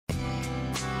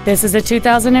This is a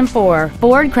 2004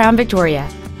 Ford Crown Victoria.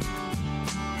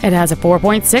 It has a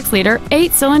 4.6-liter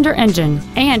 8-cylinder engine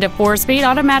and a 4-speed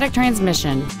automatic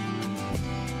transmission.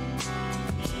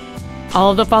 All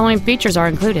of the following features are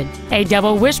included: a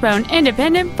double wishbone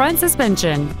independent front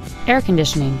suspension, air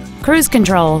conditioning, cruise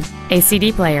control, a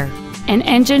CD player, an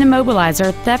engine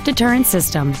immobilizer theft deterrent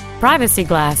system, privacy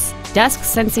glass, dusk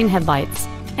sensing headlights,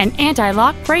 an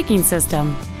anti-lock braking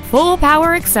system, full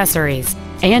power accessories,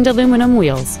 and aluminum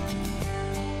wheels.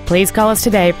 Please call us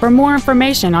today for more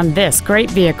information on this great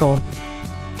vehicle.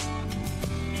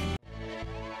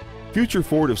 Future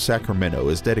Ford of Sacramento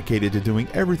is dedicated to doing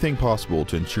everything possible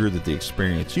to ensure that the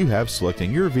experience you have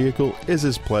selecting your vehicle is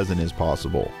as pleasant as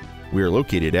possible. We are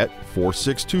located at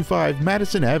 4625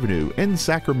 Madison Avenue in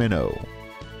Sacramento.